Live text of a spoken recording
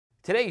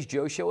Today's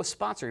Joe Show is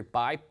sponsored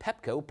by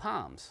Pepco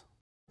Palms.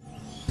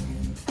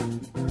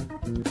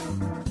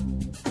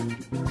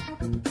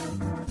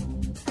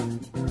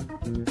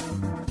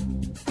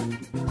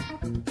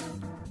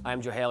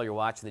 I'm Joe Hale, you're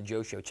watching The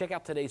Joe Show. Check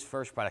out today's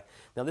first product.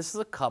 Now this is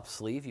a cup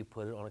sleeve. You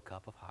put it on a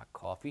cup of hot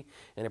coffee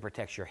and it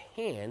protects your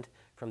hand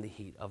from the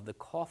heat of the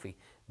coffee.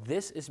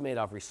 This is made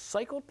of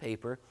recycled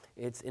paper.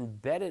 It's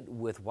embedded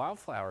with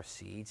wildflower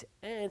seeds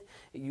and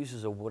it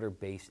uses a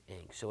water-based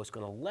ink. So it's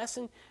going to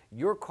lessen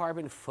your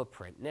carbon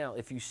footprint. Now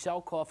if you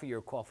sell coffee, you're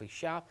a coffee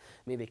shop,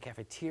 maybe a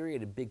cafeteria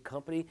at a big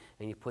company,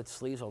 and you put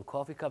sleeves on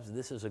coffee cups,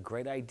 this is a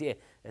great idea,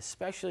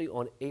 especially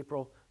on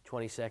April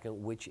 22nd,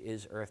 which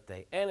is Earth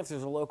Day. And if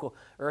there's a local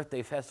Earth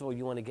Day festival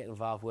you want to get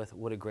involved with,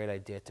 what a great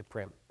idea to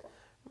print.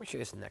 Let me show you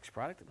this next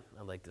product.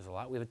 I like this a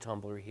lot. We have a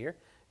tumbler here,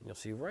 and you'll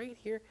see right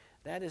here,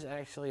 that is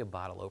actually a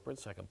bottle opener,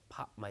 so I can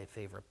pop my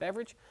favorite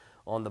beverage.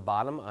 On the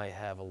bottom, I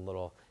have a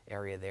little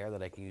area there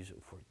that I can use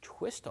for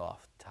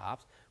twist-off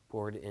tops,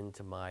 pour it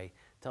into my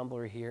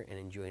tumbler here, and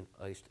enjoy an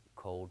iced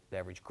cold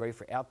beverage. Great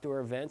for outdoor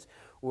events,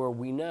 or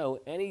we know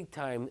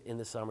anytime in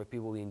the summer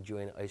people will enjoy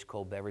an ice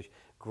cold beverage.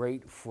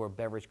 Great for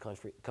beverage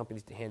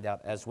companies to hand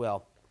out as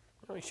well.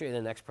 Let me show you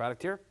the next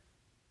product here.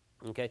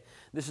 Okay,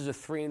 this is a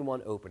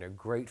 3-in-1 opener,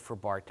 great for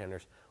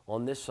bartenders.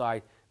 On this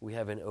side, we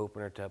have an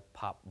opener to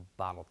pop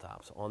bottle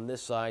tops. On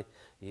this side,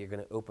 you're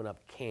going to open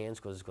up cans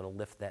because it's going to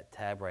lift that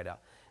tab right out.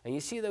 And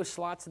you see those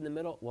slots in the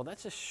middle? Well,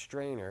 that's a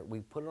strainer.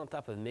 We put it on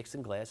top of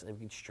mixing glass and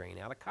we can strain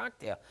out a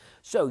cocktail.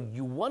 So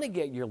you want to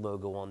get your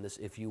logo on this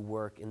if you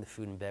work in the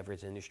food and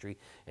beverage industry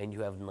and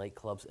you have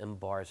nightclubs and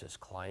bars as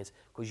clients,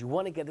 because you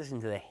want to get this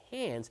into the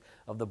hands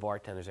of the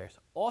bartenders there. It's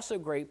also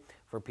great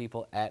for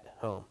people at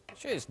home. I'll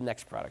show you this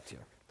next product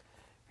here.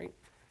 Right.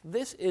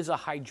 This is a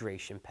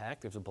hydration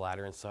pack. There's a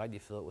bladder inside. You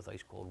fill it with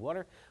ice cold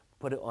water,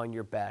 put it on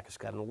your back. It's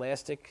got an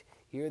elastic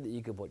here that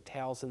you can put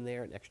towels in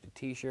there, an extra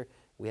t-shirt.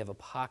 We have a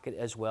pocket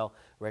as well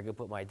where I can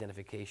put my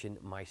identification,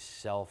 my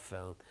cell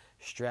phone.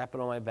 Strap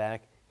it on my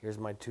back. Here's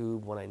my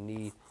tube. When I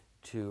need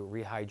to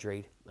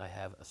rehydrate, I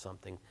have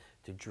something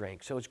to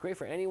drink. So it's great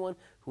for anyone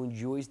who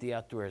enjoys the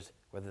outdoors,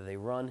 whether they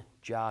run,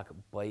 jog,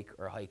 bike,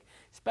 or hike,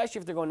 especially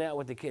if they're going out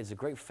with the kids. It's a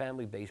great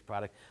family-based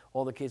product.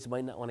 All the kids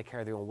might not want to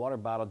carry their own water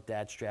bottle.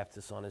 Dad straps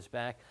this on his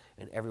back,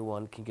 and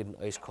everyone can get an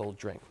ice-cold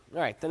drink.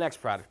 All right, the next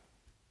product.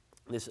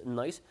 This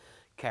nice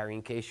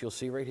carrying case. You'll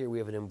see right here we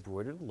have an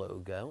embroidered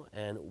logo,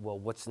 and, well,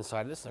 what's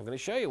inside of this? I'm going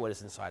to show you what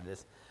is inside of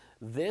this.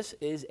 This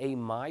is a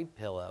My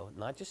Pillow,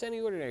 not just any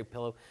ordinary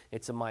pillow.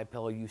 It's a My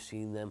Pillow. You've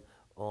seen them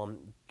on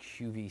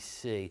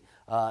QVC.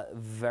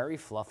 Very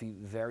fluffy,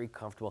 very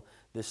comfortable.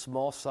 This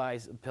small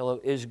size pillow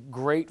is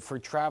great for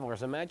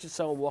travelers. Imagine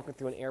someone walking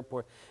through an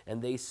airport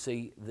and they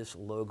see this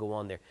logo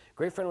on there.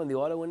 Great for anyone in the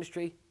auto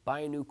industry. Buy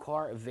a new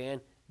car, a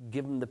van,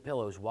 give them the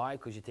pillows. Why?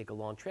 Because you take a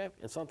long trip,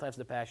 and sometimes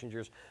the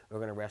passengers are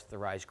going to rest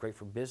their eyes. Great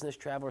for business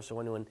travelers, so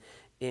anyone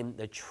in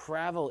the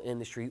travel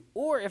industry,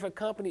 or if a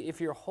company,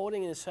 if you're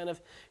holding an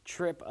incentive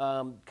trip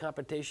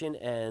competition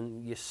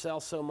and you sell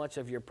so much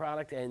of your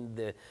product and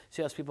the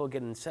salespeople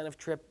get an incentive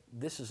trip,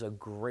 this is a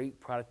great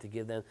product to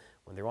give them.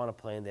 When they're on a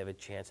plane, they have a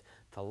chance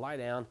to lie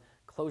down,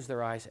 close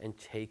their eyes, and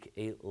take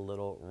a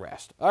little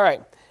rest. All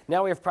right,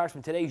 now we have products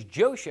from today's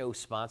Joe Show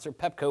sponsor,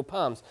 Pepco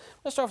Palms.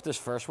 Let's start with this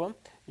first one.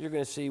 You're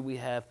going to see we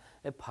have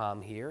a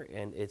palm here,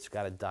 and it's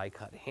got a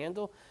die-cut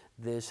handle.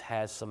 This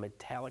has some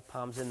metallic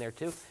palms in there,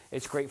 too.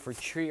 It's great for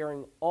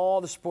cheering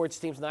all the sports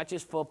teams, not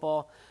just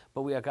football,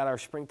 but we have got our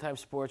springtime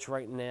sports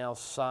right now,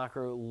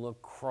 soccer,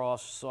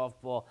 lacrosse,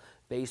 softball,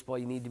 baseball.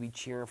 You need to be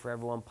cheering for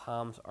everyone.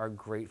 Palms are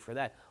great for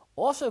that.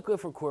 Also good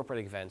for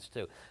corporate events,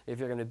 too. If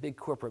you're going to big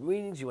corporate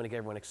meetings, you want to get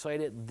everyone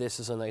excited, this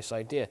is a nice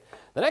idea.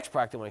 The next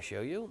product I want to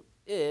show you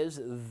is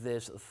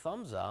this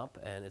thumbs up,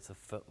 and it's a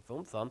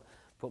foam thumb.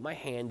 Put my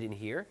hand in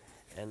here,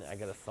 and I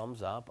got a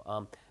thumbs up.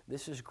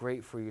 This is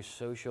great for your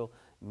social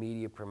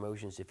media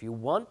promotions. If you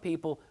want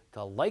people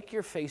to like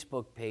your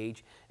Facebook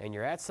page and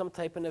you're at some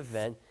type of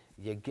event,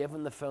 you give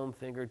them the foam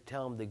finger,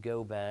 tell them to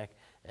go back,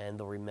 and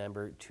they'll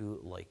remember to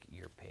like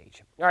your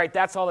page. All right,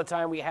 that's all the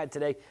time we had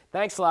today.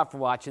 Thanks a lot for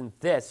watching.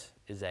 This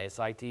is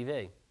ASI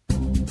TV.